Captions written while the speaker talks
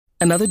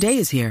Another day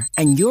is here,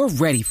 and you're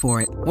ready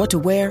for it. What to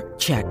wear?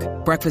 Check.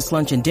 Breakfast,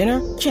 lunch, and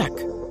dinner? Check.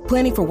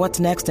 Planning for what's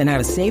next and how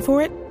to save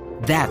for it?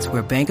 That's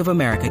where Bank of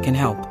America can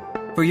help.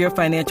 For your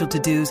financial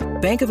to-dos,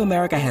 Bank of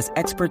America has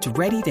experts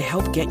ready to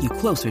help get you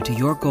closer to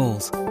your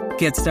goals.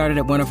 Get started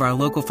at one of our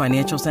local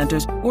financial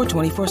centers or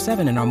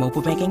 24/7 in our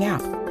mobile banking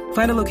app.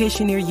 Find a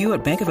location near you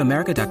at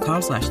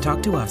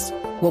bankofamerica.com/talktous.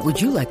 What would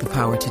you like the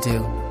power to do?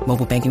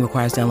 Mobile banking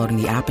requires downloading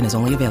the app and is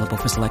only available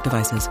for select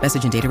devices.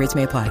 Message and data rates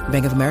may apply.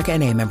 Bank of America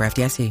N.A., member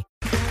FDIC.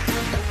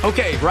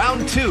 Okay,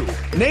 round two.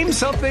 Name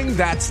something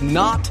that's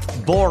not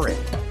boring.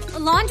 A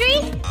laundry?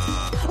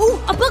 Ooh,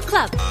 a book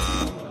club.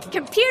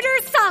 Computer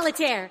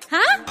solitaire,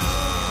 huh?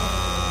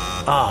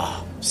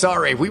 Ah,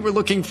 sorry, we were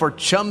looking for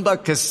Chumba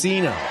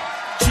Casino.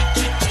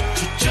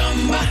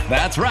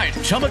 That's right,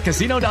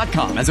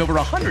 ChumbaCasino.com has over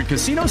 100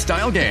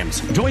 casino-style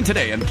games. Join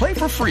today and play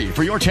for free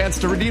for your chance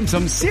to redeem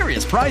some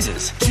serious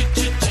prizes.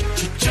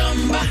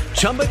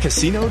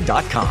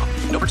 ChumbaCasino.com.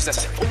 No purchase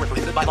necessary. Void where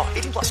prohibited by law.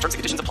 18 plus. Terms and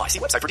conditions apply. See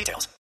website for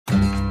details.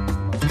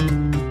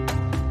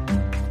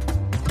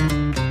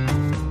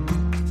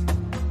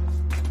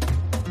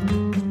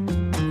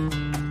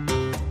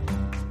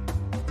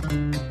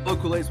 Hello,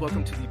 Culés.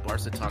 Welcome to the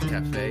Barca Talk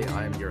Cafe.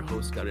 I am your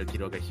host, Gabriel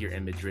Quiroga, here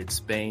in Madrid,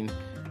 Spain.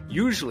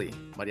 Usually,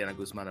 Mariana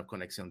Guzman of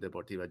Conexión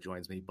Deportiva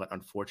joins me, but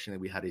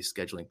unfortunately, we had a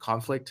scheduling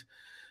conflict.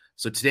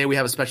 So today we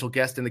have a special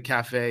guest in the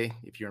cafe.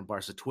 If you're on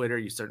Barca Twitter,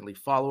 you certainly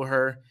follow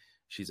her.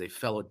 She's a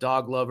fellow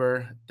dog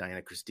lover.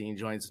 Diana Christine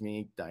joins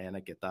me.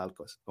 Diana, ¿qué tal?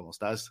 ¿Cómo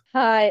estás?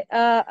 Hi,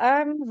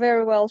 I'm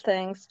very well,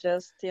 thanks.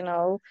 Just,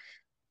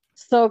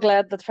 so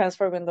glad the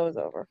transfer window is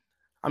over.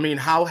 I mean,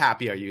 how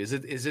happy are you? Is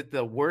it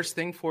the worst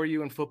thing for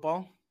you in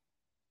football?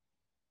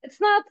 It's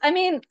not,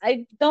 I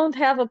don't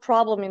have a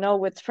problem,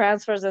 with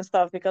transfers and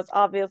stuff because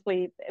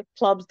obviously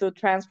clubs do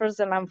transfers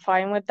and I'm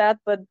fine with that,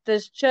 but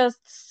there's just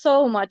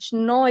so much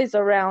noise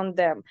around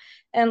them.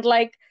 And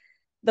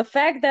the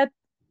fact that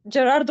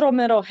Gerard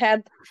Romero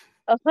had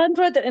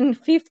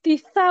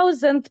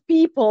 150,000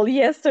 people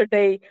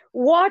yesterday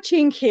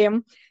watching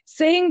him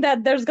saying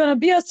that there's going to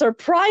be a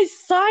surprise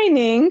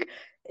signing,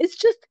 it's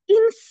just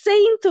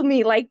insane to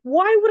me.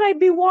 Why would I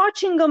be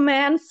watching a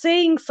man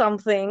saying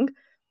something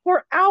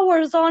for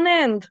hours on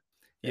end?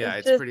 Yeah,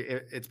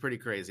 it's pretty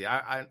crazy.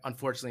 I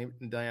unfortunately,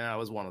 Diana, I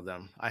was one of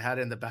them. I had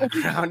it in the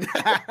background.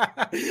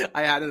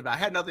 I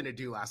had nothing to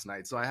do last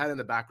night, so I had it in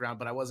the background,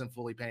 but I wasn't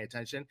fully paying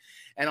attention.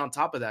 And on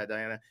top of that,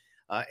 Diana,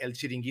 El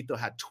Chiringuito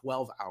had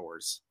 12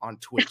 hours on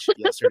Twitch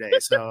yesterday.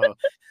 So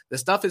the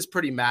stuff is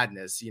pretty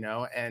madness,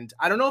 and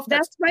I don't know if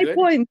that's my good.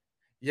 point.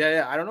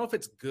 Yeah. I don't know if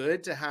it's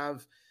good to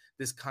have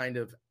this kind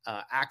of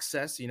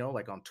access,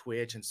 like on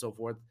Twitch and so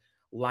forth,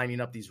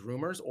 lining up these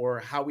rumors, or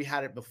how we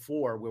had it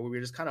before where we were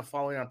just kind of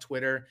following on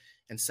Twitter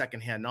and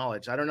secondhand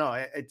knowledge. I don't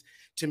know.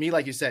 To me,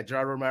 like you said,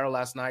 Gerard Romero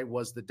last night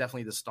was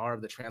definitely the star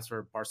of the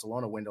transfer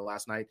Barcelona window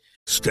last night.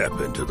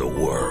 Step into the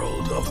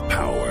world of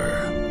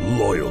power,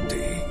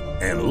 loyalty,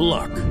 and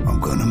luck. I'm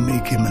going to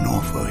make him an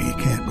offer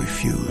he can't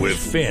refuse. With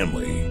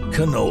family,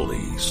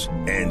 cannolis,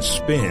 and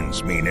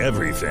spins mean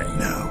everything.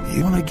 Now,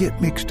 you want to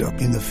get mixed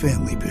up in the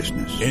family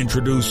business.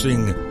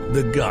 Introducing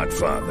The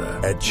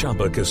Godfather at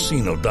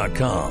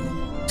ChumbaCasino.com.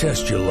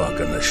 Test your luck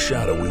in the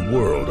shadowy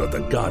world of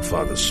The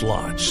Godfather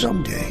slot.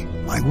 Someday,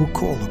 I will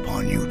call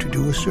upon you to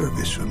do a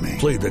service for me.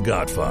 Play The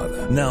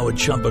Godfather now at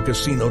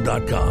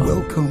ChumbaCasino.com.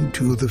 Welcome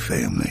to the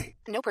family.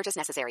 No purchase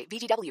necessary.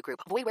 VGW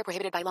Group. Void where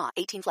prohibited by law.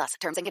 18 plus.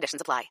 Terms and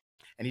conditions apply.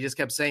 And he just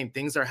kept saying,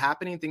 things are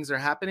happening,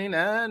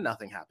 and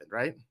nothing happened,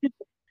 right?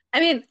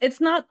 It's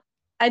not,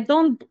 I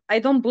don't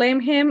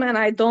blame him and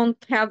I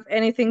don't have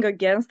anything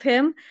against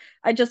him.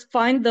 I just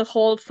find the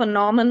whole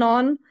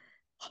phenomenon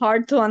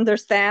hard to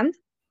understand.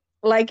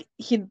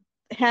 He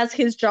has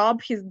his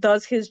job, he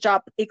does his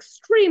job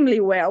extremely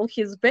well.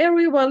 He's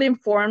very well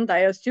informed, I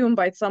assume,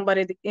 by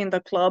somebody in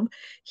the club.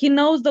 He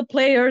knows the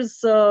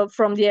players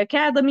from the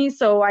academy,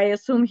 so I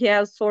assume he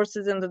has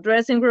sources in the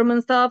dressing room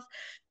and stuff.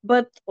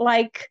 But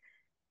I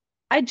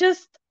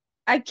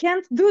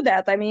can't do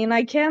that.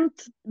 I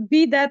can't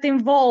be that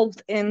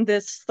involved in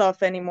this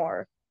stuff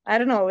anymore. I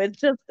don't know. It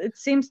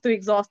seems too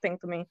exhausting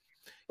to me.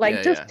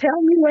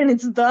 Tell me when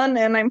it's done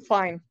and I'm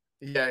fine.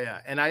 Yeah.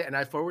 And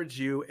I forwarded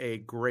you a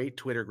great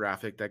Twitter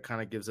graphic that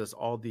kind of gives us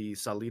all the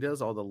salidas,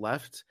 all the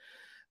left,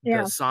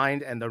 the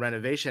signed and the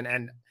renovation.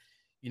 And,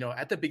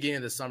 at the beginning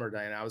of the summer,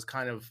 Diana, I was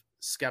kind of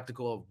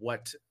skeptical of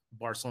what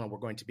Barcelona were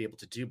going to be able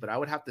to do. But I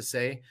would have to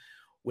say,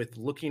 with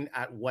looking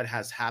at what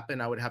has happened,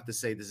 I would have to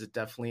say this is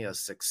definitely a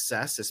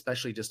success,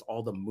 especially just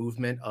all the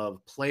movement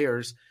of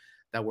players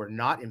that were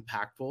not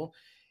impactful.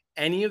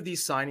 Any of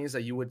these signings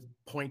that you would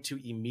point to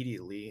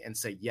immediately and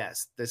say,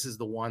 yes, this is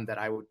the one that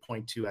I would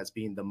point to as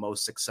being the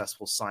most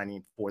successful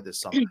signing for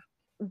this summer?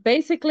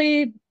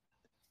 Basically,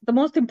 the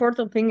most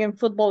important thing in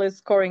football is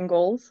scoring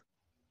goals.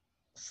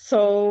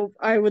 So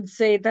I would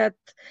say that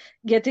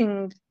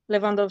getting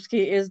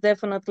Lewandowski is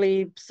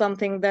definitely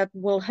something that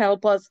will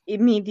help us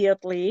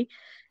immediately.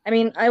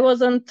 I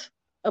wasn't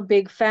a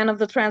big fan of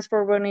the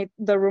transfer when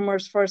the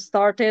rumors first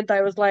started.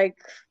 I was like,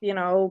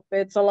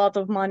 it's a lot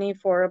of money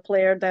for a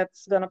player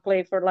that's going to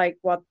play for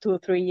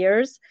 2-3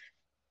 years.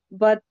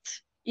 But,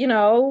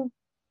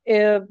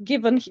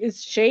 given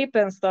his shape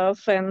and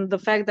stuff and the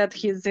fact that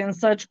he's in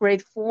such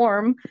great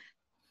form,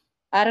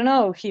 I don't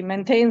know, he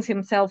maintains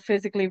himself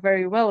physically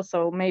very well,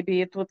 so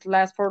maybe it would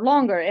last for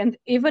longer. And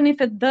even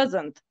if it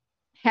doesn't,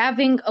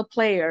 having a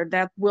player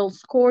that will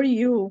score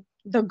you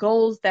the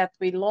goals that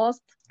we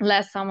lost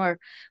last summer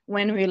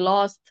when we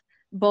lost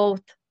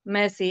both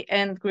Messi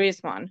and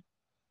Griezmann,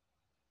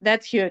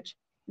 that's huge,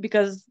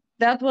 because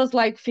that was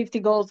 50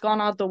 goals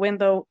gone out the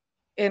window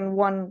in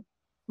one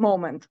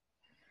moment.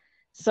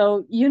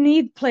 So you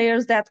need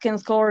players that can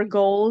score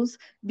goals,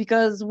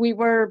 because we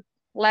were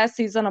last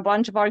season, a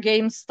bunch of our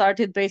games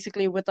started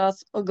basically with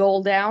us a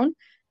goal down.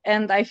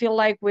 And I feel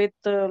like with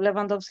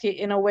Lewandowski,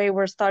 in a way,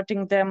 we're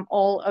starting them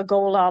all a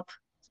goal up.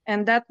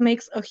 And that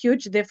makes a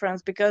huge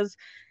difference, because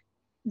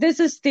this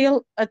is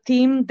still a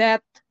team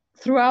that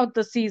throughout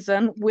the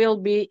season will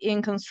be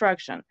in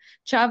construction.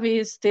 Xavi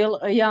is still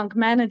a young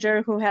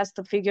manager who has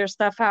to figure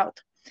stuff out.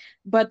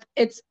 But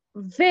it's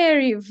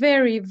very,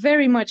 very,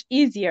 very much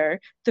easier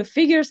to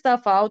figure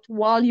stuff out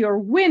while you're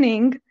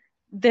winning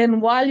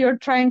than while you're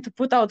trying to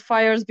put out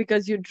fires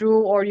because you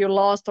drew or you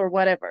lost or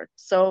whatever.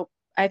 So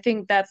I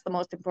think that's the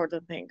most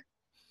important thing.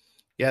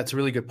 Yeah, it's a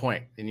really good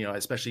point. And,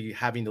 especially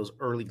having those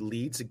early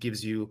leads, it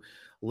gives you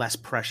less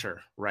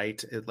pressure,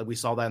 right? We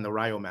saw that in the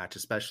Rayo match,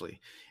 especially.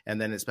 And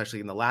then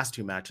especially in the last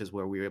two matches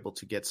where we were able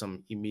to get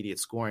some immediate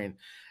scoring.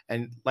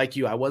 And like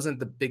you, I wasn't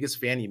the biggest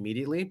fan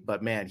immediately,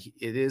 but man,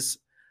 it is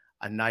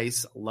a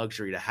nice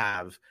luxury to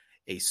have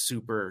a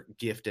super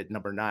gifted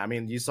number 9. I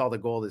mean, you saw the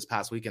goal this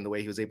past weekend, the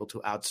way he was able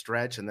to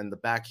outstretch and then the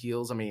back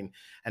heels. I mean,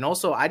 and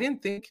also I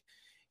didn't think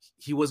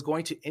he was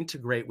going to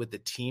integrate with the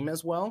team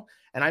as well.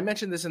 And I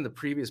mentioned this in the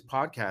previous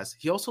podcast.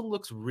 He also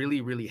looks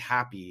really, really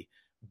happy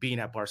being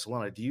at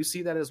Barcelona. Do you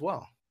see that as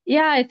well?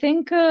 Yeah, I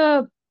think,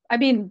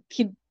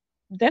 he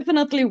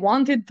definitely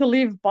wanted to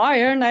leave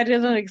Bayern. I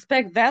didn't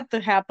expect that to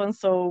happen.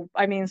 So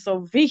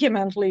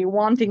vehemently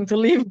wanting to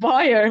leave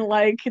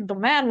Bayern, the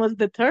man was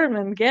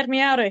determined, get me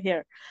out of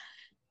here.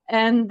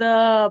 And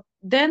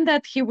then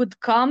that he would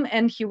come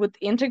and he would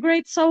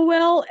integrate so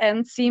well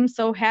and seem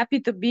so happy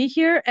to be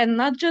here, and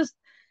not just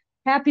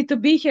happy to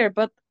be here,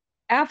 but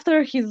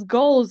after his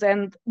goals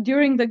and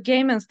during the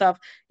game and stuff,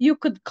 you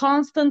could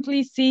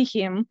constantly see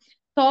him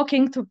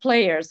talking to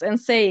players and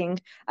saying,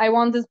 I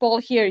want this ball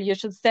here, you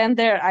should stand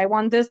there, I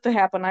want this to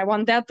happen, I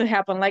want that to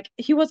happen.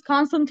 He was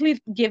constantly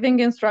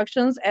giving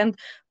instructions. And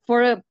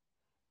for a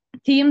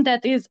team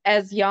that is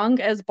as young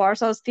as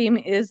Barca's team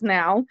is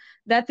now,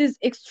 that is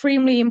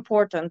extremely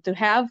important, to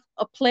have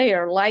a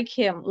player like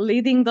him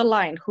leading the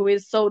line, who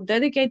is so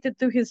dedicated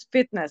to his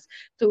fitness,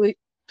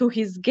 to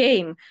his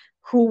game,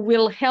 who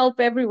will help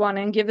everyone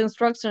and give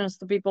instructions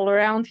to people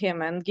around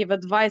him and give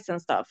advice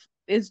and stuff.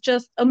 It's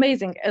just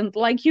amazing. And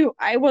like you,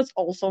 I was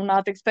also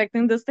not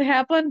expecting this to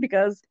happen,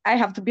 because I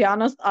have to be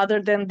honest,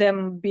 other than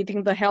them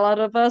beating the hell out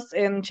of us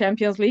in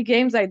Champions League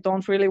games, I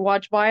don't really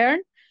watch Bayern.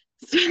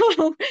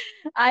 So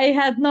I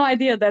had no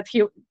idea that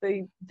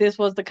this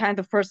was the kind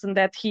of person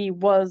that he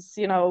was,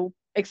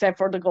 except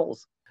for the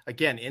goals.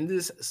 Again, in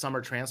this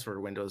summer transfer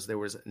windows, there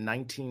was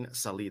 19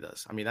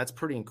 salidas. I mean, that's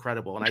pretty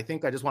incredible. And I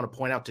think I just want to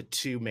point out to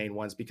two main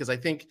ones, because I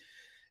think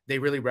they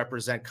really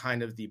represent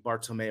kind of the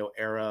Bartomeu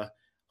era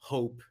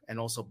hope and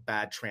also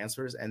bad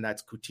transfers. And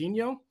that's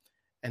Coutinho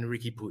and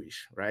Riqui Puig,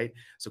 right?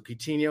 So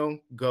Coutinho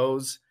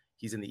goes,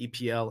 he's in the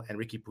EPL, and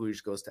Riqui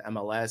Puig goes to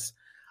MLS.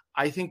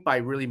 I think by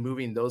really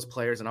moving those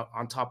players, and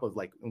on top of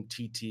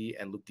Umtiti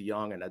and Luke de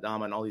Jong and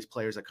Adama and all these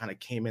players that kind of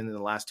came in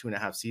the last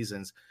 2.5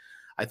 seasons,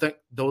 I think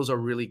those are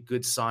really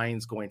good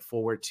signs going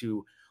forward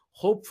to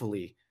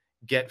hopefully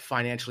get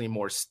financially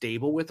more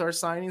stable with our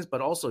signings, but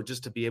also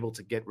just to be able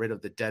to get rid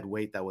of the dead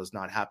weight that was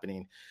not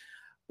happening.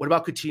 What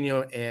about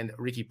Coutinho and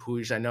Riqui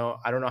Puig?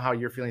 I don't know how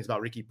your feelings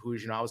about Riqui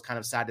Puig. I was kind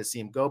of sad to see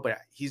him go, but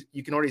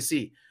you can already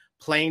see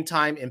playing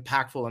time,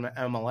 impactful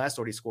in MLS,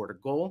 already scored a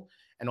goal,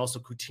 and also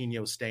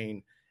Coutinho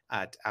staying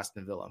at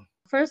Aston Villa.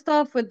 First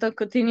off, with the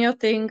Coutinho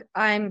thing,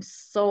 I'm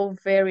so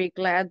very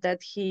glad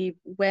that he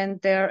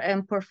went there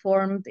and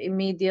performed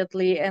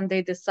immediately, and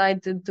they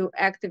decided to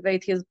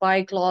activate his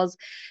buy clause,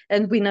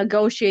 and we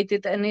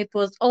negotiated, and it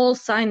was all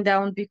signed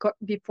down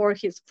before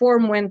his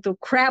form went to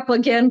crap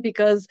again,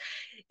 because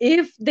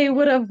if they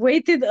would have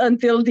waited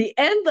until the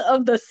end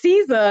of the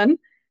season,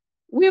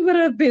 we would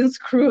have been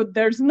screwed.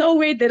 There's no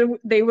way that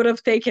they would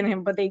have taken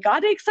him, but they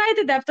got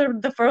excited after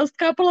the first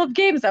couple of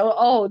games.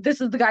 Oh,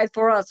 this is the guy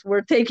for us.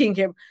 We're taking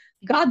him.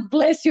 God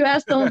bless you,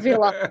 Aston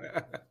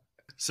Villa.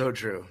 So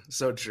true.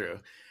 So true.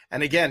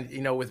 And again,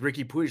 with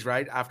Riqui Puig,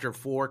 right, after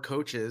 4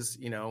 coaches,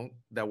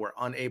 that were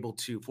unable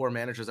to, 4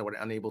 managers that were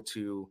unable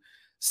to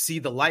see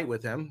the light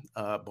with him,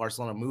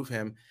 Barcelona move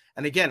him.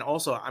 And again,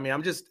 also,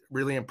 I'm just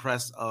really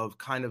impressed of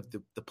kind of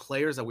the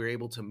players that we were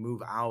able to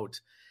move out.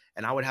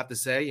 And I would have to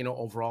say,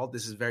 overall,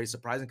 this is very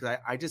surprising,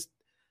 because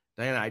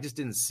Diana, I just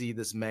didn't see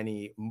this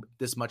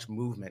much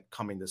movement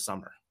coming this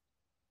summer.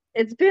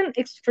 it's been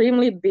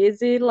extremely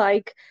busy,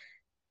 like,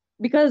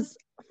 because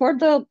for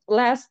the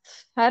last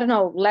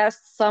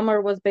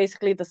summer was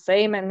basically the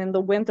same, and in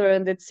the winter,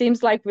 and it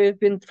seems like we've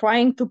been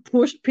trying to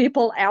push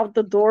people out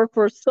the door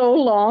for so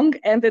long,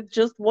 and it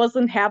just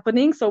wasn't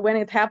happening. So when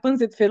it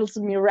happens, it feels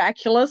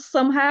miraculous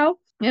somehow.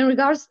 In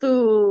regards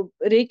to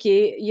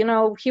Ricky,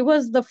 he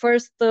was the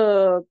first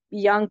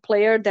young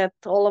player that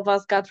all of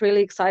us got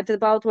really excited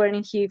about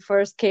when he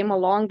first came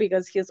along,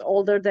 because he's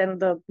older than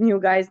the new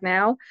guys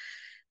now.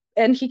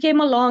 And he came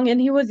along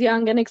and he was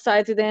young and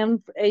exciting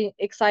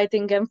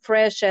and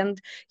fresh,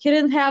 and he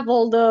didn't have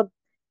all the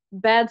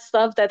bad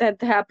stuff that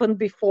had happened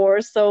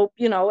before. So,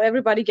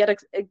 everybody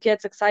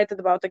gets excited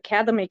about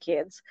academy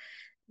kids.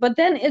 But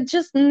then it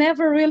just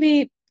never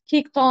really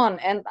kicked on,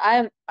 and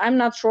I'm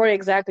not sure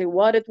exactly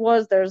what it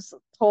was. There's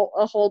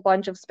a whole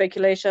bunch of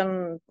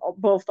speculation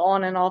both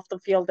on and off the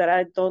field that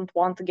I don't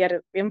want to get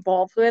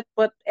involved with.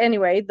 But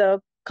anyway,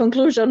 the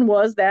conclusion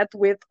was that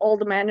with all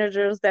the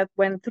managers that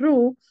went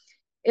through,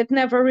 it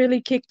never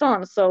really kicked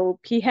on. So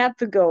he had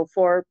to go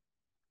for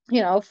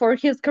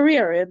his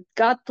career. It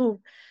got to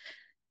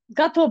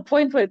a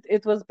point where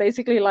it was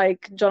basically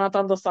like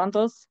Jonathan Dos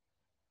Santos.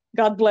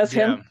 God bless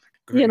him.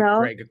 Great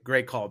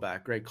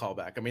callback. Great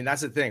callback. I mean,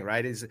 that's the thing,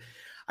 right? Is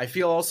I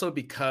feel also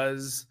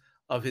because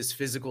of his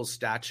physical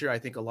stature, I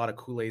think a lot of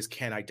Kool-Aids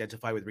can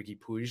identify with Riqui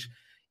Puig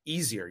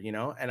easier,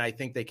 and I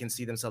think they can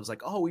see themselves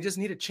like, oh, we just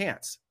need a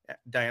chance,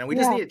 Diana. We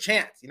just need a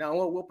chance,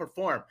 we'll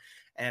perform.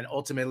 And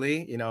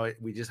ultimately,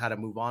 we just had to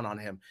move on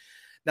him.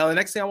 Now, the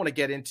next thing I want to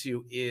get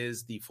into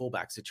is the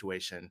fullback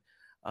situation.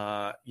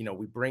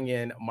 We bring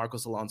in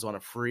Marcos Alonso on a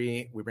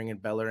free. We bring in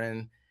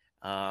Bellerin.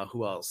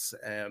 Who else?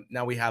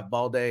 Now we have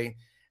Balde.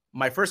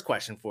 My first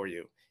question for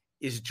you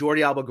is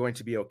Jordi Alba going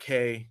to be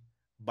okay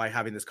by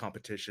having this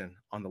competition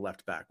on the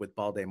left back with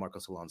Balde and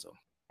Marcos Alonso?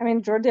 I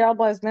mean, Jordi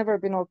Alba has never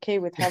been okay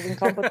with having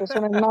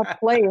competition and not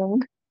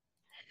playing.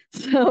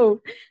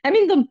 So, I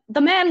mean,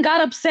 the man got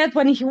upset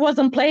when he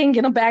wasn't playing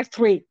in a back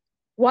three.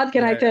 What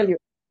can I tell you?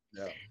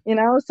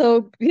 Yeah.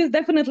 So he's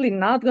definitely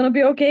not going to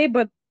be okay,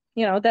 but,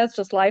 that's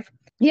just life.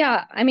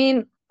 Yeah, I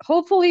mean,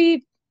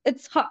 hopefully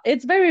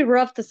it's very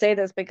rough to say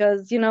this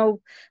because,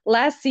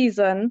 last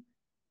season,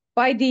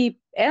 by the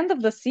end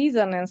of the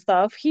season and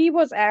stuff, he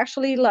was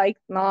actually like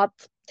not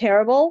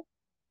terrible,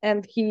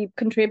 and he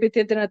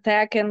contributed in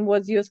attack and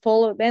was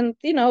useful. And,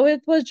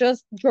 it was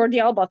just Jordi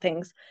Alba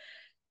things.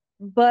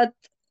 But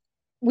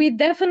we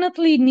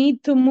definitely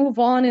need to move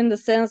on in the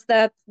sense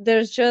that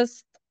there's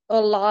just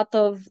a lot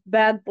of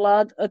bad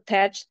blood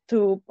attached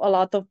to a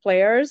lot of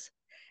players.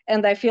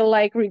 And I feel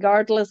like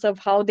regardless of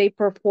how they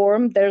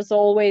perform, there's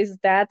always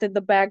that in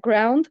the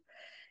background.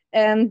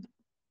 And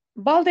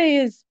Balde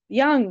is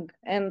young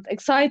and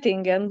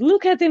exciting, and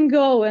look at him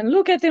go and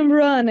look at him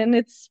run, and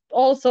it's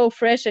also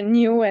fresh and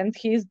new, and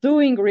he's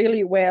doing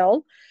really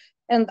well.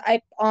 And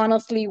I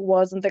honestly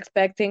wasn't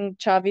expecting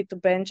Xavi to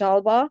bench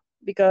Alba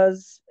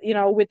because,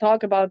 we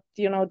talk about,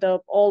 the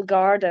old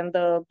guard and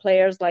the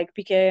players like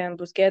Piqué and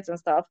Busquets and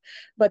stuff,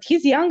 but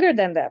he's younger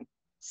than them.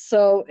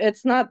 So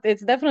it's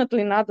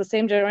definitely not the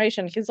same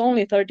generation. He's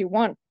only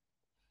 31.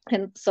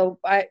 And so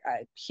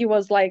he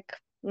was like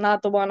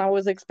not the one I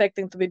was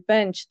expecting to be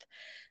benched.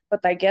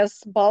 But I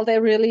guess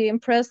Balde really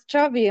impressed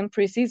Xavi in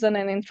preseason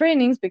and in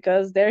trainings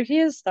because there he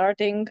is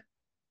starting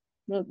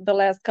the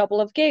last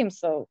couple of games.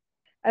 So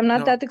I'm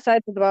not that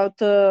excited about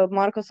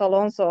Marcos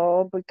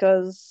Alonso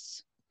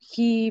because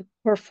he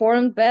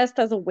performed best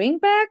as a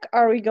wingback.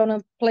 Are we going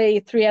to play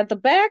three at the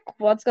back?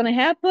 What's going to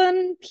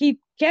happen? He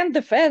can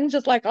defend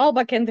just like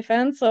Alba can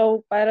defend.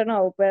 So I don't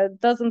know, but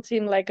it doesn't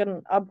seem like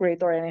an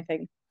upgrade or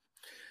anything.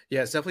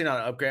 Yeah, it's definitely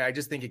not an upgrade. I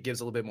just think it gives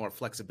a little bit more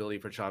flexibility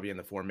for Xavi in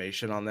the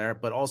formation on there.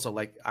 But also,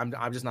 like, I'm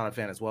just not a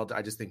fan as well.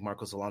 I just think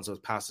Marcos Alonso is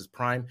past his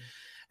prime.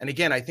 And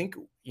again, I think,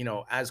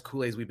 as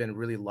Kool-Aids, we've been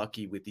really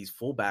lucky with these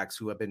fullbacks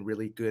who have been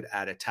really good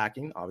at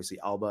attacking. Obviously,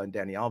 Alba and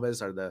Dani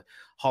Alves are the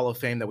Hall of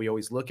Fame that we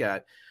always look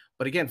at.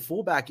 But again,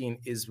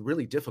 fullbacking is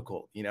really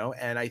difficult,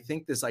 and I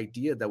think this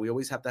idea that we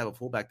always have to have a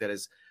fullback that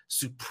is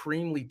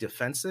supremely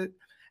defensive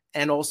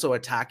and also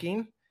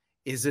attacking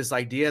is this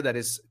idea that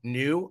is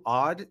new,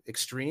 odd,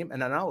 extreme,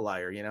 and an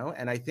outlier,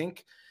 and I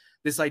think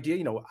this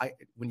idea,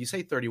 when you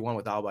say 31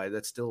 with Alba,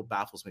 that still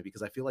baffles me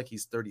because I feel like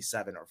he's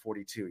 37 or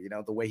 42,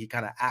 the way he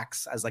kind of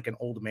acts as like an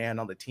old man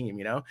on the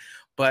team,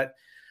 but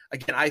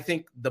again, I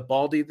think the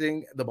Balde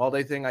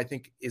thing, I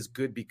think is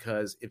good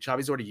because if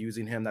Xavi's already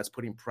using him, that's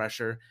putting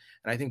pressure.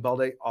 And I think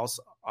Balde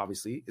also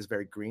obviously is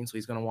very green. So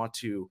he's going to want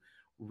to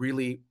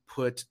really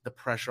put the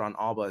pressure on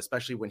Alba,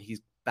 especially when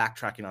he's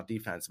backtracking on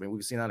defense. I mean,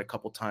 we've seen that a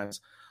couple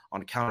times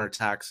on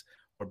counterattacks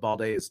where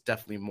Balde is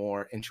definitely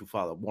more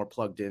enchufado, more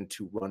plugged in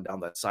to run down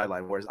that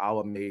sideline, whereas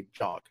Alba may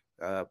jog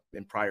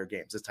in prior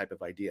games, this type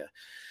of idea.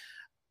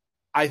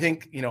 I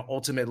think,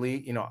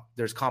 ultimately,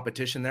 there's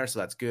competition there. So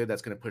that's good.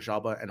 That's going to push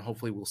Alba. And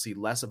hopefully we'll see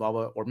less of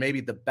Alba or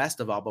maybe the best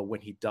of Alba when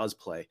he does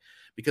play.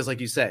 Because like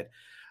you said,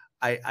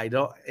 I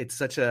don't, it's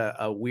such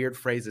a weird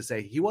phrase to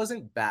say he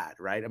wasn't bad,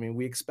 right? I mean,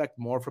 we expect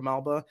more from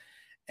Alba.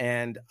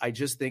 And I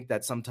just think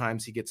that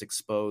sometimes he gets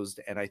exposed,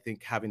 and I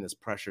think having this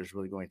pressure is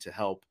really going to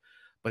help.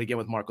 But again,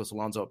 with Marcos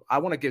Alonso, I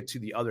want to get to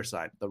the other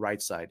side, the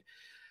right side,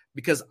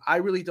 because I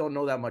really don't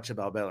know that much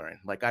about Bellerin.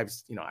 Like I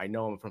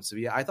know him from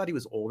Sevilla. I thought he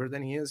was older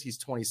than he is. He's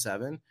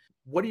 27.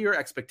 What are your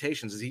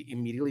expectations? Does he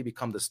immediately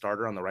become the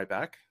starter on the right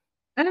back?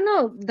 I don't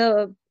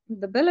know.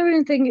 The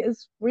Bellerin thing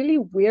is really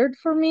weird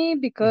for me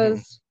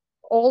because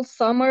all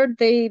summer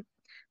the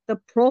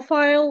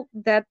profile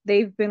that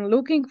they've been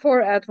looking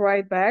for at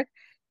right back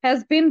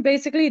has been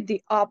basically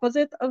the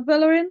opposite of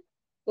Bellerin.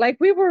 Like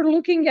we were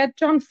looking at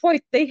John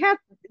Foyth. They have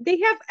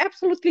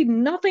absolutely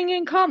nothing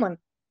in common.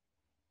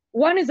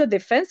 One is a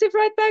defensive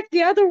right back,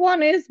 the other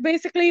one is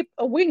basically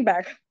a wing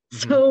back.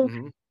 So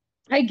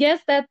I guess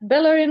that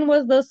Bellerin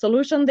was the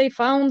solution they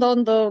found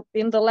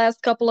in the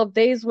last couple of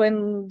days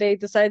when they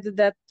decided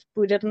that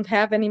we didn't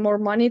have any more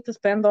money to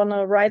spend on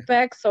a right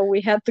back, so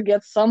we had to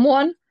get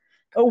someone,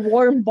 a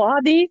warm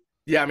body.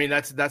 Yeah, I mean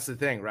that's the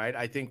thing, right?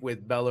 I think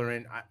with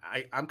Bellerin,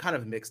 I'm kind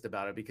of mixed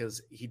about it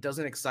because he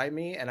doesn't excite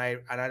me, and I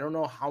don't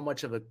know how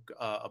much of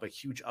a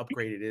huge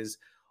upgrade it is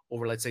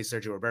over, let's say,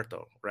 Sergio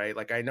Roberto, right?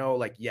 Like I know,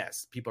 like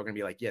yes, people are gonna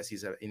be like, yes,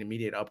 he's an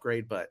immediate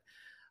upgrade, but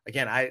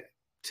again,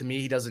 to me,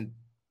 he doesn't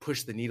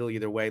push the needle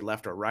either way,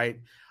 left or right.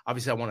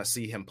 Obviously, I want to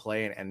see him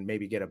play and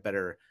maybe get a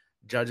better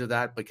judge of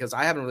that because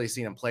I haven't really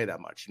seen him play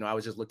that much. I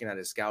was just looking at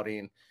his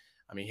scouting.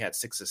 I mean, he had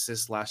 6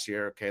 assists last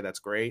year. Okay, that's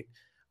great.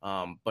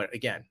 But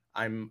again,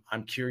 I'm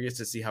curious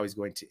to see how he's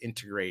going to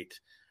integrate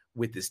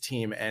with this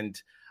team.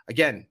 And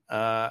again,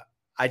 I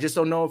just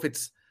don't know if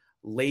it's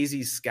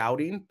lazy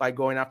scouting by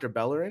going after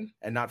Bellerin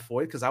and not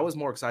Foyth, because I was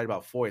more excited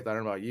about Foyth. I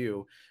don't know about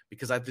you,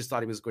 because I just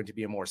thought he was going to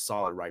be a more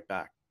solid right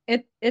back.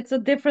 It's a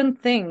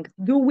different thing.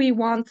 Do we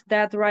want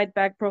that right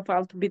back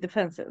profile to be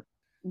defensive?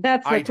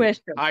 That's the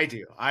question. I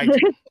do.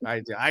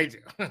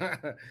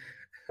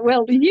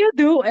 Well, you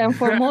do, and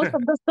for most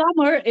of the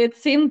summer, it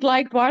seemed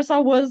like Barca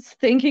was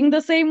thinking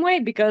the same way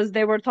because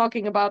they were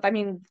talking about, I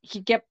mean,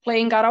 he kept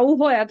playing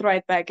Araujo at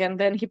right back, and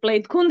then he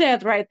played Koundé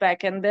at right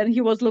back, and then he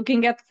was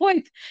looking at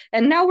Foyth,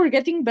 and now we're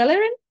getting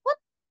Bellerin? What?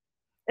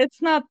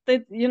 It's not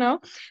that,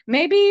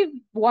 maybe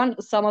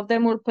some of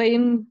them will play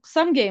in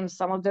some games,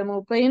 some of them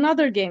will play in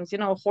other games,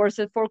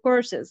 horses for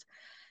courses.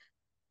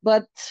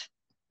 But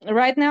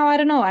right now, I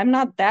don't know. I'm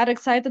not that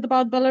excited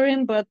about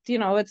Bellerin, but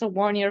it's a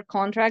 1-year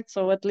contract,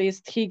 so at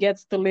least he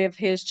gets to live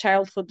his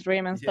childhood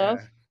dream and stuff.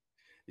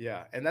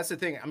 Yeah, and that's the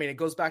thing. I mean, it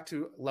goes back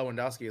to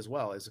Lewandowski as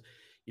well. As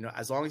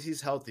as long as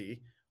he's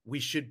healthy, we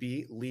should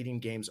be leading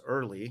games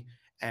early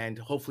and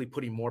hopefully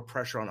putting more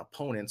pressure on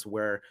opponents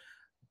where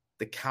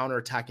the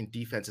counter-attacking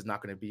defense is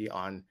not going to be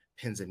on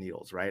pins and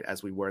needles, right?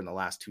 As we were in the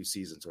last 2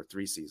 seasons or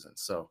 3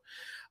 seasons. So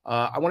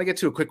I want to get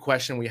to a quick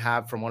question we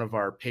have from one of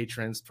our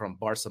patrons from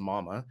Barca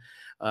Mama.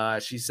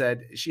 She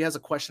said she has a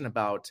question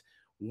about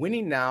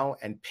winning now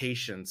and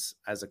patience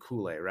as a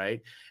Kool-Aid,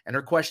 right? And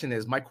her question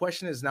is, my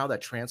question is, now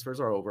that transfers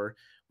are over,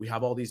 we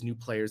have all these new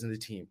players in the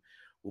team.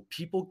 Will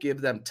people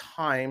give them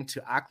time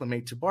to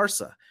acclimate to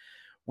Barca?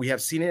 We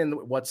have seen it in the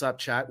WhatsApp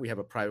chat. We have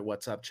a private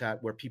WhatsApp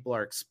chat where people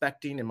are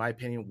expecting, in my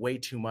opinion, way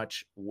too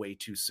much, way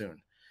too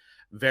soon.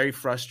 Very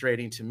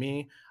frustrating to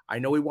me. I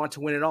know we want to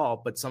win it all,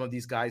 but some of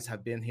these guys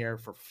have been here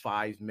for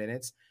 5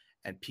 minutes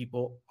and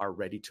people are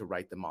ready to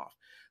write them off.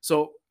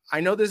 So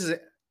I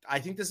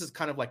think this is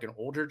kind of like an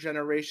older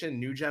generation,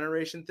 new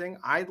generation thing.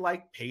 I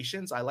like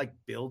patience. I like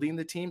building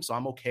the team, so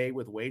I'm okay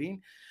with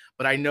waiting.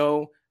 But I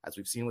know, as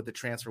we've seen with the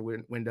transfer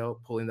window,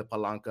 pulling the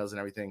palancas and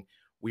everything,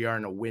 we are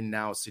in a win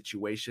now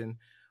situation.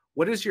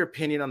 What is your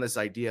opinion on this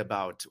idea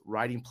about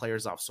writing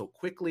players off so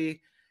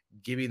quickly,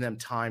 giving them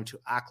time to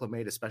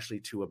acclimate, especially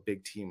to a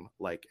big team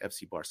like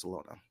FC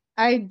Barcelona?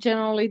 I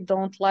generally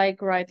don't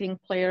like writing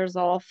players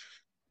off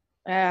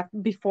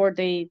before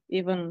they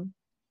even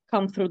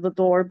come through the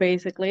door,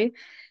 basically,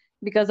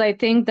 because I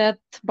think that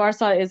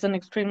Barca is an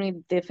extremely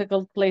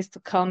difficult place to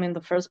come in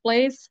the first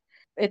place.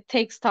 It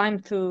takes time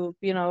to,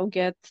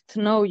 get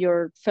to know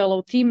your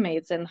fellow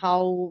teammates and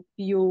how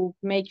you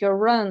make your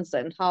runs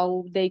and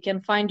how they can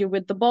find you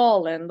with the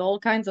ball and all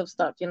kinds of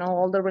stuff,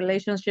 all the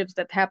relationships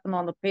that happen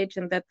on the pitch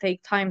and that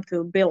take time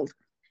to build.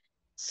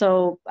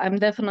 So I'm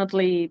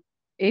definitely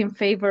in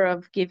favor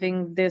of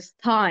giving this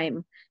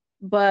time.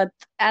 But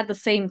at the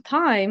same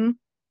time,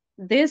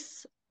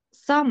 this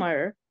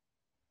summer,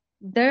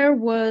 there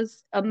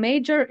was a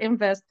major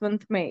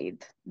investment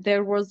made.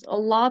 There was a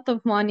lot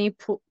of money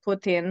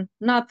put in,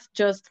 not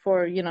just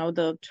for,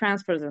 the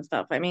transfers and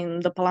stuff. I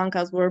mean, the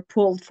palancas were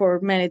pulled for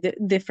many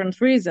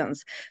different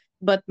reasons.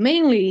 But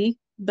mainly,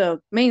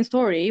 the main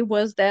story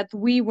was that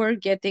we were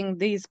getting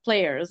these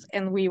players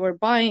and we were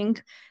buying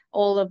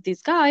all of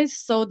these guys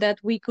so that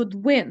we could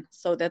win,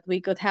 so that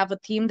we could have a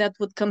team that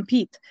would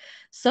compete,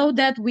 so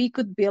that we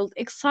could build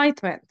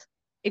excitement,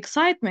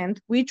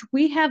 which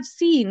we have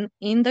seen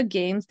in the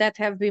games that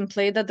have been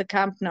played at the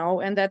Camp Nou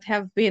and that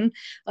have been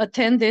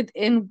attended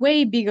in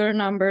way bigger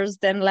numbers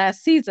than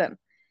last season,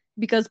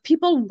 because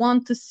people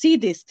want to see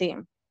this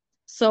team.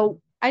 So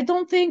I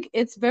don't think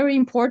it's very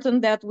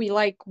important that we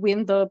like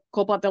win the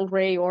Copa del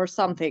Rey or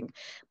something,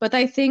 but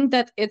I think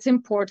that it's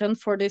important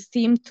for this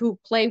team to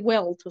play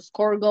well, to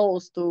score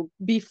goals, to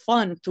be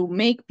fun, to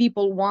make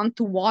people want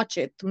to watch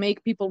it, to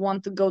make people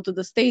want to go to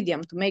the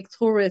stadium, to make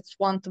tourists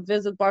want to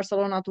visit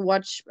Barcelona to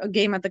watch a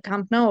game at the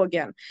Camp Nou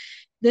again.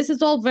 This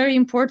is all very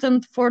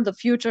important for the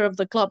future of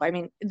the club. I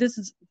mean, this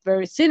is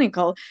very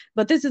cynical,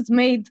 but this is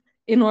made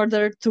in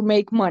order to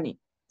make money.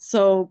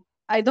 So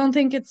I don't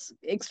think it's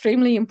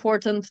extremely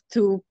important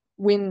to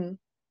win,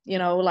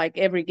 like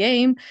every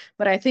game,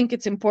 but I think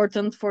it's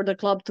important for the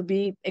club to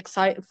be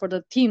excited, for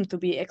the team to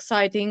be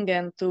exciting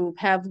and to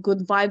have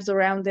good vibes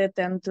around it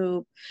and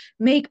to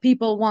make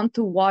people want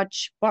to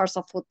watch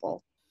Barca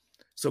football.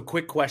 So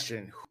quick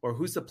question, or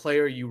who's the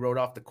player you wrote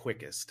off the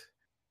quickest?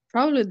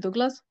 Probably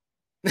Douglas.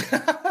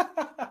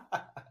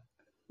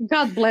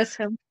 God bless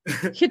him.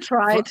 He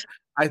tried.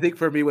 I think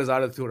for me was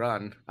Arda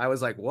Turan. I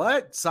was like,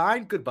 what?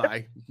 Sign?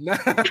 Goodbye.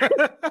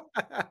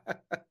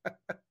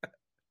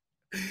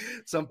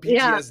 Some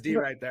PTSD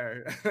right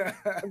there.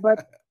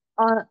 But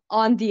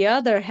on the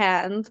other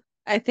hand,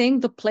 I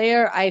think the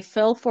player I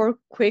fell for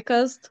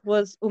quickest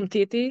was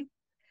Umtiti.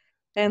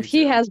 And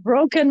he has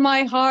broken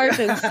my heart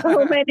in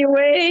so many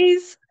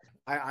ways.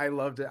 I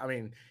loved it. I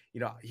mean,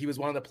 he was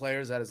one of the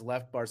players that has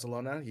left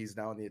Barcelona. He's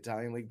now in the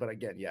Italian league. But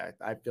again,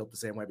 I felt the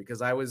same way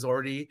because I was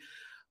already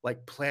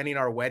like planning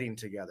our wedding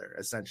together,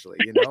 essentially,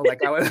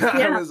 like I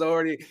was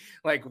already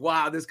like,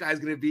 wow, this guy's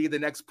going to be the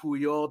next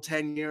Puyol,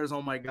 10 years.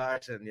 Oh my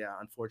gosh. And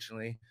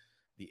unfortunately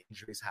the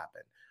injuries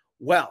happen.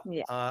 Well,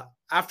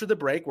 after the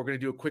break, we're going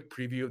to do a quick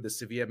preview of the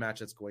Sevilla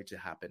match that's going to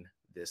happen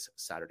this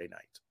Saturday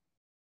night.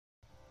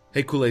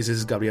 Hey, Culés, this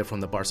is Gabriel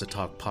from the Barca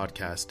Talk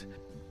podcast.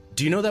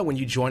 Do you know that when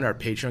you join our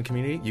Patreon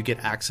community, you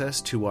get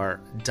access to our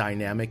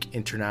dynamic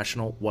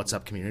international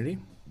WhatsApp community?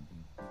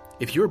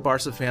 If you're a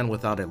Barca fan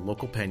without a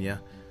local peña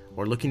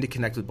or looking to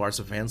connect with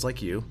Barca fans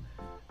like you,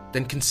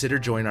 then consider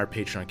joining our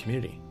Patreon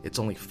community. It's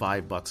only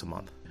 $5 a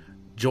month.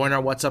 Join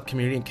our WhatsApp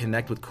community and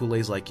connect with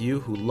Culés like you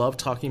who love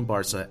talking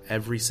Barca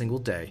every single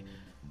day,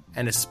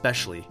 and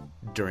especially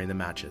during the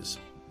matches.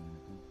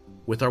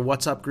 With our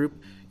WhatsApp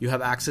group, you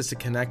have access to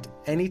connect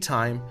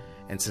anytime,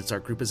 and since our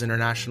group is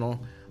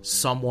international,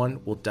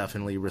 someone will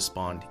definitely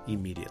respond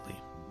immediately.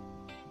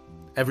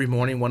 Every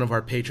morning, one of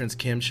our patrons,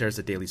 Kim, shares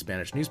the daily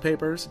Spanish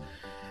newspapers.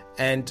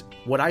 And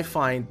what I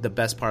find the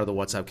best part of the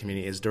WhatsApp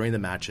community is during the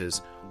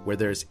matches where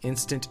there's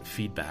instant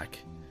feedback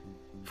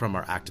from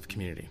our active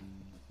community.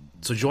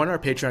 So join our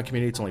Patreon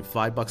community. It's only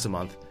 $5 a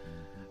month.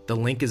 The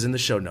link is in the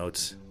show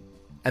notes.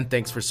 And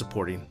thanks for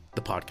supporting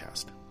the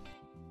podcast.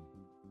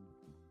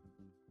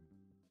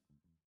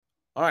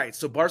 All right,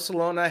 so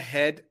Barcelona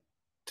head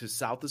to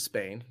south of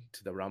Spain,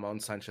 to the Ramon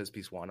Sanchez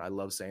Pizjuan. I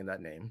love saying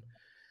that name.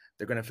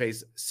 They're going to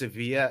face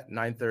Sevilla at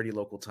 9:30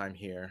 local time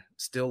here.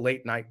 Still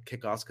late night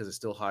kickoffs because it's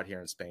still hot here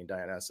in Spain,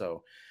 Diana.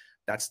 So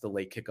that's the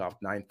late kickoff,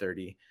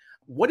 9:30.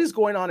 What is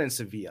going on in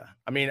Sevilla?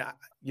 I mean,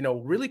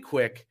 really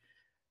quick,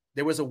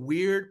 there was a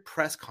weird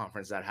press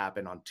conference that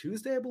happened on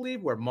Tuesday, I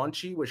believe, where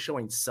Monchi was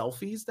showing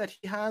selfies that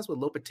he has with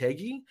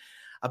Lopetegui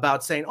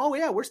about saying, oh,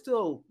 yeah, we're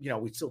still,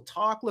 we still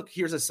talk. Look,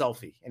 here's a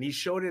selfie. And he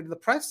showed it in the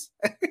press.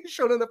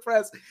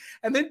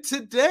 And then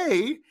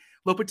today,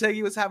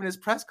 Lopetegui was having his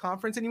press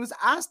conference and he was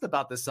asked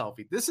about the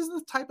selfie. This is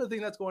the type of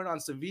thing that's going on in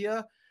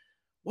Sevilla.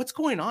 What's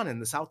going on in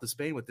the south of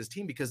Spain with this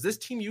team? Because this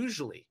team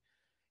usually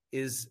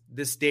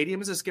this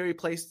stadium is a scary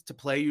place to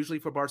play usually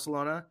for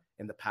Barcelona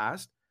in the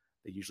past.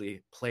 They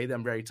usually play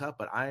them very tough,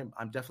 but I'm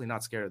definitely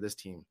not scared of this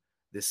team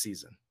this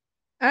season.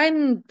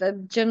 I'm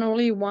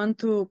generally want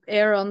to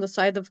err on the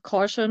side of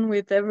caution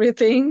with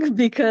everything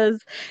because,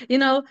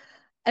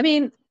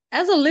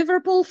 as a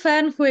Liverpool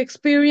fan who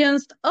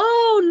experienced,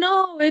 oh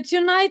no, it's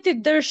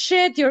United, they're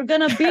shit, you're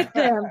going to beat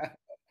them.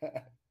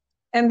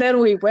 And then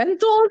we went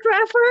to Old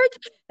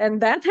Trafford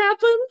and that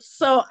happened.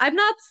 So I'm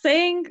not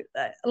saying,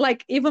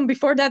 even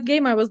before that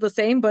game, I was the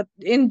same, but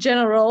in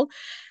general,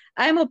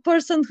 I'm a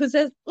person who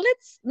says,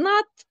 let's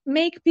not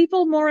make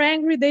people more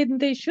angry than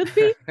they should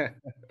be.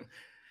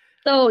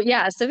 So,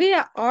 yeah,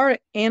 Sevilla are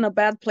in a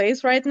bad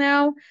place right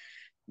now,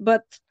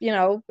 but,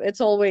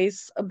 it's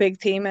always a big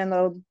team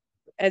and,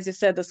 as you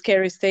said, a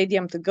scary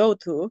stadium to go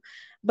to.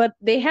 But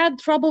they had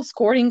trouble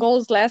scoring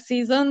goals last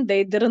season.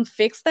 They didn't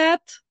fix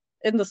that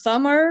in the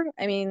summer.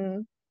 I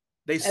mean,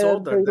 they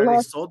sold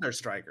their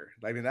striker.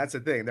 I mean, that's the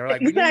thing. They're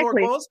like, exactly. We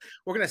need more goals.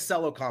 We're going to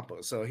sell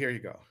Ocampo. So here you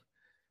go.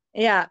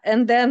 Yeah,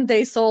 and then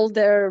they sold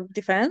their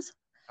defense.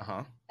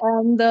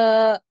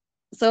 And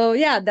so,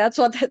 yeah, that's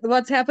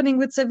what's happening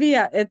with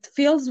Sevilla. It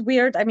feels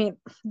weird. I mean,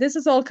 this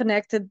is all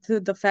connected to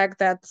the fact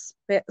that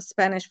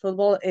Spanish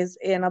football is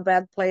in a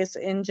bad place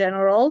in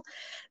general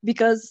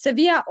because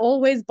Sevilla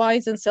always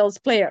buys and sells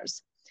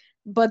players.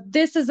 But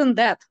this isn't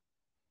that.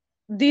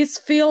 This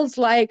feels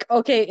like,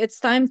 okay, it's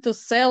time to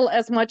sell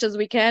as much as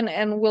we can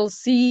and we'll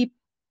see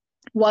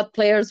what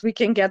players we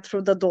can get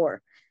through the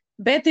door.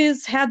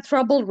 Betis had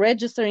trouble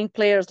registering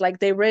players, like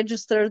they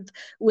registered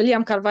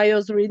William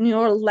Carvalho's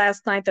renewal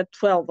last night at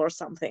 12 or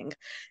something.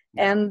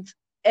 Yeah. And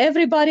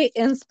everybody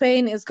in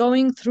Spain is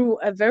going through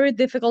a very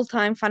difficult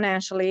time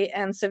financially,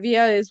 and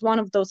Sevilla is one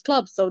of those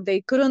clubs, so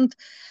they couldn't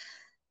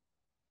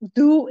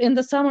do in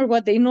the summer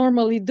what they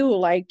normally do,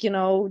 like,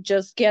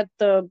 just get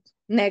the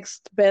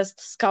next best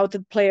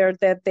scouted player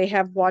that they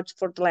have watched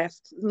for the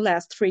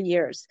last 3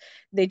 years.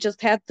 They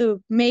just had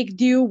to make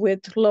do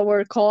with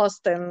lower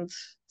cost and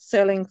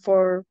selling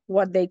for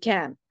what they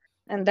can.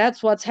 And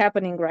that's what's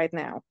happening right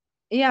now.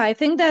 Yeah, I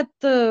think that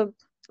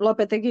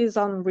Lopetegui is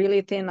on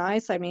really thin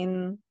ice. I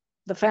mean,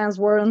 the fans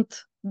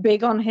weren't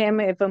big on him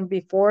even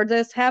before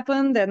this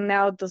happened, and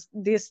now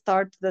this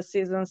start of the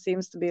season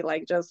seems to be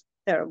like just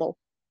terrible.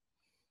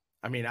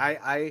 I mean,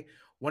 I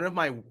one of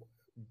my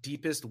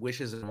deepest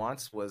wishes and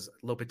wants was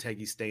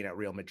Lopetegui staying at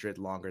Real Madrid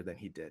longer than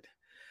he did,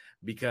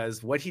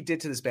 because what he did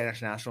to the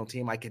Spanish national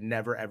team, I could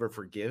never, ever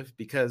forgive.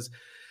 Because,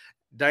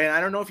 Diane, I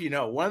don't know if you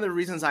know, one of the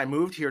reasons I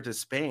moved here to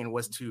Spain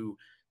was to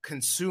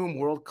consume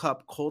World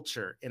Cup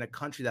culture in a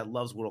country that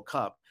loves World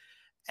Cup.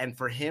 And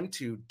for him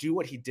to do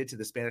what he did to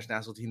the Spanish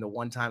national team the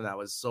one time that I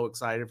was so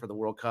excited for the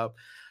World Cup,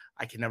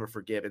 I can never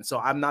forgive. And so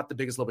I'm not the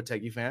biggest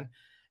Lopetegui fan.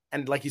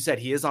 And like you said,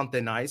 he is on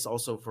thin ice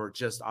also for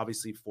just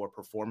obviously for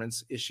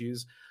performance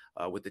issues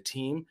with the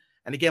team.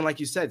 And again, like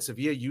you said,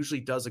 Sevilla usually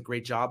does a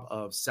great job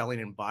of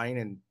selling and buying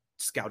and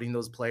scouting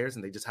those players,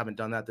 and they just haven't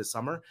done that this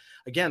summer.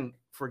 Again,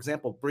 for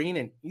example, bringing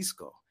in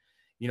Isco.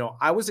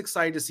 I was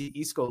excited to see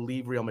Isco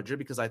leave Real Madrid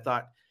because I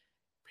thought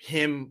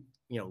him,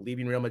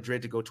 leaving Real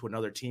Madrid to go to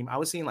another team, I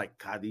was seeing like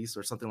Cadiz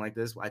or something like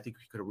this. I think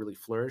he could have really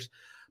flourished.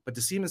 But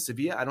to see him in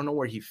Sevilla, I don't know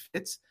where he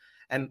fits.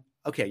 And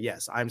okay,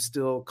 yes, I'm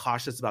still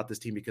cautious about this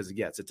team because,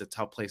 yes, it's a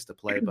tough place to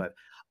play, but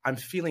I'm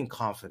feeling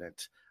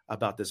confident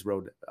about this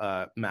road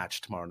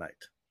match tomorrow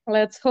night.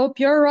 Let's hope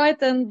you're right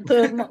and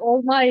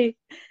all my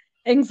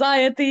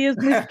anxiety is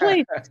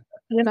misplaced,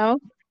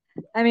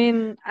 I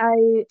mean,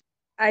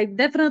 I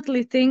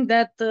definitely think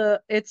that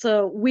it's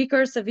a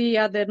weaker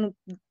Sevilla than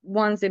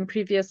ones in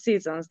previous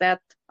seasons. That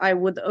I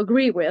would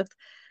agree with,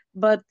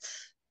 but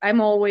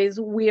I'm always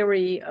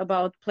weary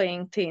about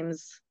playing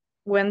teams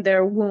when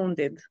they're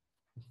wounded.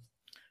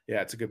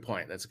 Yeah, it's a good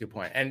point. That's a good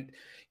point. And,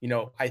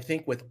 I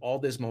think with all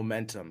this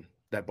momentum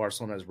that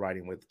Barcelona is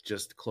riding with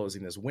just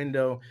closing this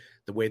window,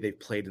 the way they've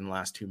played in the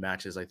last two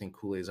matches, I think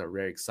Culés are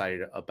very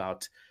excited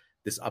about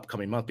this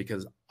upcoming month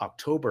because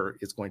October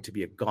is going to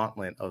be a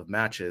gauntlet of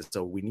matches.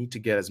 So we need to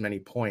get as many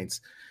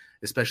points,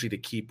 especially to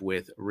keep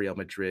with Real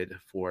Madrid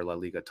for La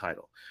Liga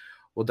title.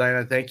 Well,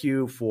 Diana, thank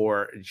you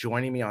for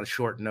joining me on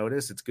short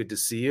notice. It's good to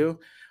see you.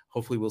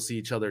 Hopefully we'll see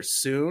each other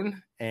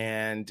soon,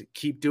 and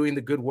keep doing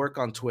the good work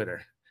on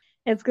Twitter.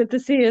 It's good to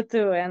see you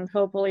too, and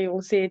hopefully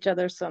we'll see each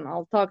other soon.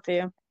 I'll talk to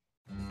you.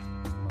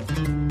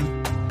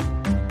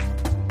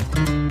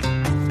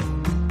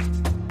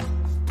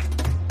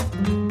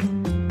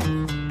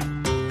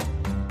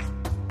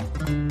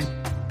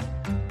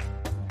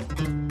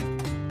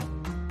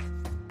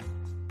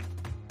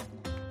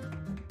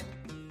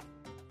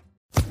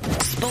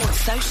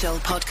 Social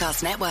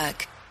Podcast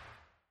Network.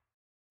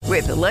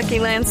 With the Lucky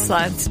Land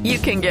Slots, you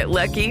can get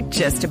lucky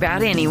just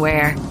about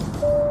anywhere.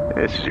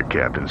 This is your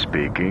captain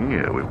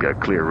speaking. We've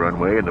got clear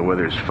runway and the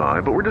weather's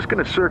fine, but we're just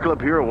going to circle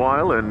up here a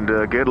while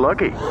and get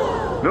lucky.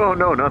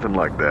 No, nothing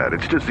like that.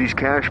 It's just these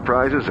cash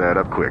prizes add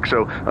up quick.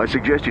 So I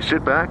suggest you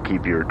sit back,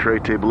 keep your tray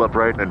table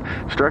upright, and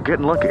start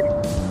getting lucky.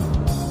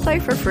 Play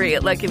for free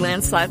at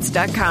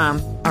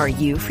LuckyLandSlots.com. Are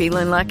you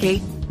feeling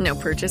lucky? No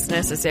purchase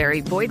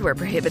necessary. Void where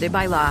prohibited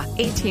by law.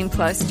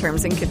 18+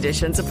 terms and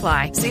conditions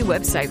apply. See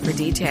website for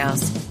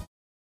details.